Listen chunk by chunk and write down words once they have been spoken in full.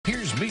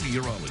Here's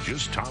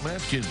meteorologist Tom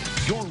Atkins,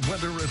 your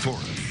weather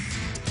report.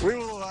 We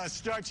will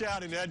start you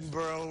out in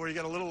Edinburgh, where you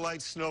got a little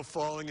light snow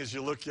falling as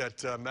you look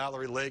at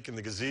Mallory Lake and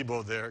the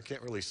gazebo there.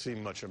 Can't really see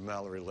much of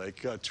Mallory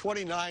Lake.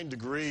 29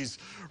 degrees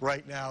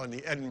right now in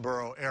the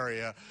Edinburgh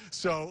area.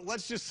 So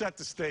let's just set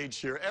the stage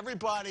here.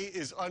 Everybody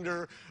is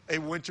under a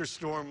winter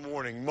storm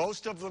warning.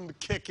 Most of them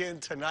kick in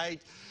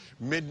tonight,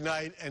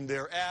 midnight, and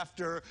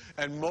thereafter,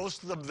 and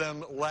most of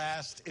them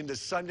last into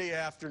Sunday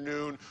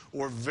afternoon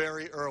or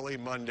very early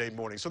Monday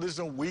morning. So this is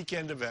a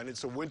weekend event.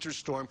 It's a winter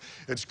storm.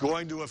 It's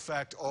going to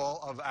affect all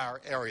of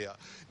our area.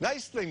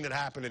 Nice thing that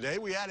happened today,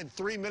 we added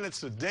 3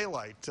 minutes of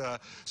daylight.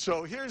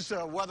 So here's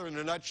weather in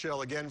a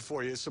nutshell again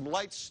for you. Some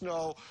light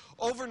snow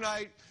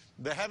overnight,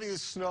 the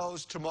heaviest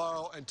snows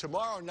tomorrow, and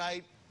tomorrow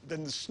night,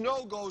 then the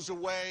snow goes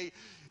away.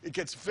 It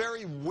gets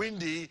very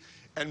windy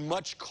and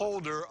much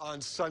colder on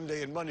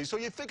Sunday and Monday. So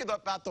you think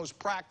about those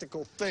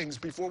practical things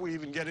before we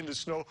even get into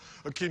snow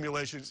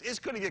accumulations. It's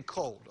going to get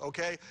cold,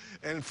 okay?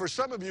 And for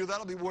some of you,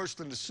 that'll be worse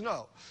than the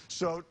snow.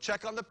 So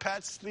check on the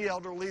pets, the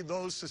elderly,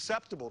 those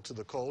susceptible to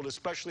the cold,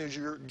 especially as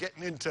you're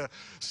getting into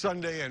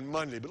Sunday and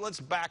Monday. But let's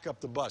back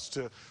up the bus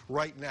to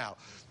right now.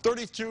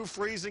 32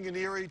 freezing in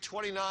Erie,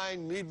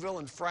 29 Meadville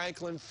and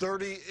Franklin,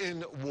 30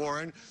 in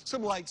Warren.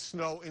 Some light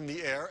snow in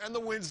the air, and the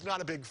wind's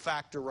not a big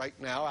factor right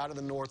now out of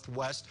the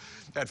northwest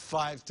at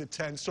 5 to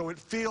 10, so it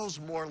feels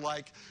more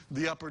like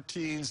the upper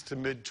teens to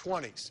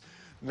mid-20s.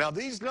 Now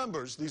these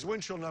numbers, these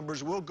wind chill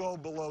numbers, will go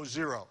below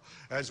zero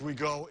as we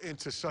go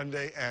into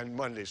Sunday and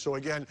Monday. So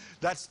again,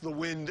 that's the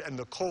wind and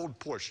the cold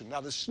portion.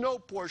 Now the snow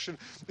portion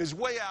is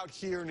way out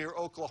here near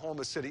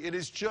Oklahoma City. It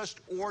is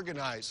just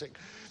organizing.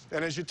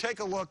 And as you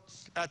take a look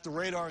at the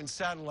radar and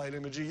satellite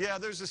imagery, yeah,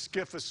 there's a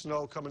skiff of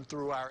snow coming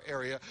through our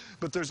area,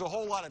 but there's a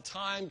whole lot of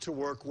time to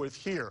work with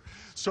here.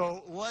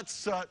 So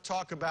let's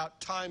talk about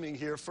timing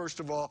here,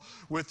 first of all,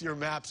 with your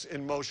maps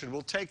in motion.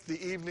 We'll take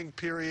the evening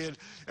period,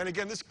 and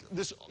again,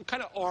 this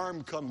kind of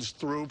arm comes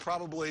through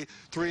probably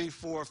 3,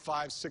 4,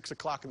 5, 6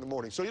 o'clock in the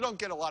morning. So you don't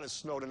get a lot of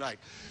snow tonight.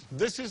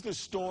 This is the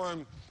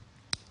storm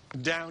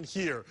down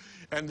here,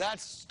 and that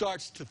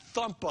starts to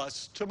thump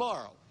us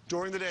tomorrow.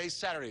 During the day,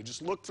 Saturday.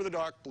 Just look for the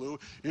dark blue,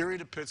 Erie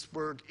to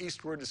Pittsburgh,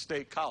 eastward to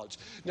State College.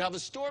 Now, the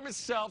storm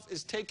itself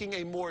is taking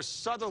a more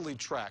southerly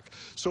track.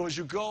 So as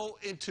you go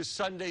into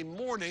Sunday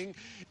morning,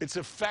 it's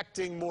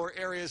affecting more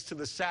areas to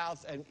the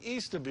south and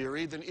east of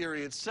Erie than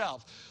Erie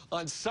itself.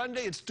 On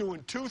Sunday, it's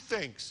doing two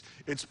things.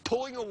 It's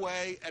pulling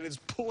away, and it's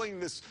pulling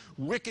this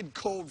wicked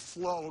cold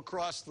flow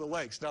across the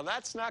lakes. Now,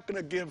 that's not going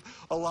to give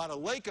a lot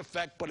of lake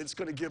effect, but it's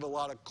going to give a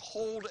lot of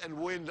cold and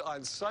wind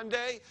on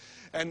Sunday.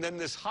 And then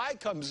this high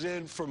comes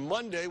in for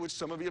Monday, which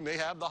some of you may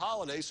have the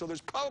holiday. So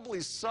there's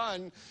probably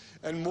sun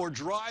and more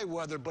dry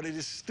weather, but it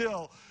is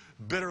still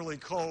bitterly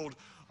cold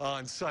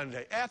on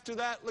Sunday. After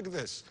that, look at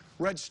this.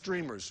 Red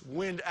streamers,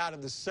 wind out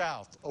of the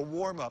south, a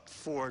warm-up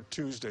for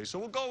Tuesday. So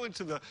we'll go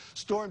into the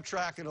storm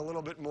track in a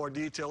little bit more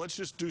detail. Let's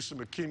just do some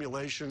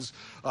accumulations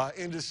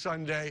into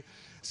Sunday.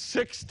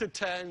 6 to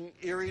 10,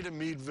 Erie to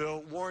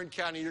Meadville. Warren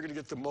County, you're going to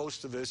get the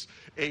most of this,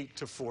 8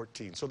 to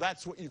 14. So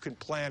that's what you can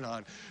plan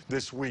on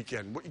this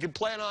weekend. What you can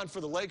plan on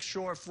for the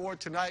lakeshore for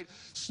tonight,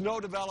 snow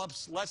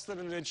develops, less than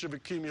an inch of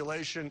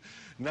accumulation,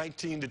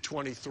 19 to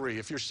 23.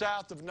 If you're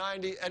south of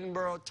 90,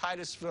 Edinburgh,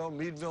 Titusville,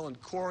 Meadville, and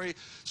Corey,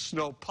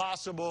 snow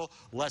possible,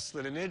 less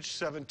than an inch,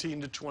 17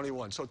 to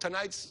 21. So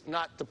tonight's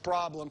not the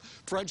problem.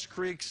 French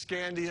Creek,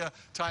 Scandia,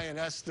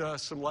 Tionesta,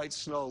 some light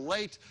snow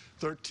late,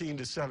 13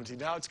 to 17.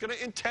 Now, it's going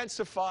to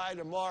intensify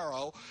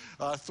tomorrow,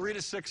 3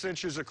 to 6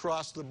 inches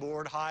across the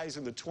board, highs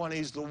in the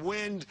 20s. The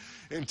wind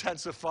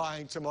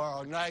intensifying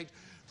tomorrow night.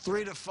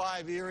 3 to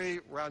 5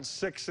 Erie, around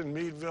 6 in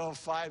Meadville,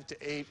 5 to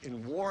 8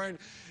 in Warren.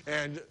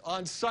 And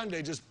on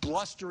Sunday, just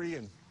blustery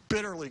and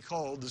bitterly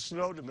cold. The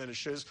snow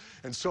diminishes,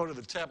 and so do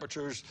the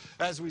temperatures.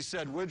 As we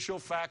said, wind chill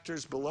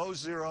factors below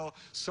zero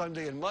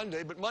Sunday and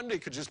Monday, but Monday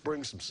could just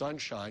bring some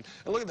sunshine.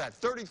 And look at that,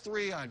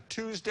 33 on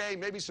Tuesday,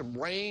 maybe some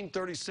rain,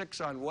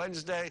 36 on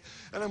Wednesday,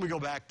 and then we go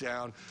back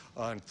down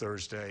on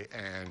Thursday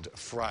and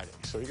Friday.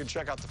 So you can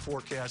check out the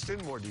forecast in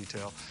more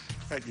detail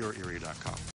at YourErie.com.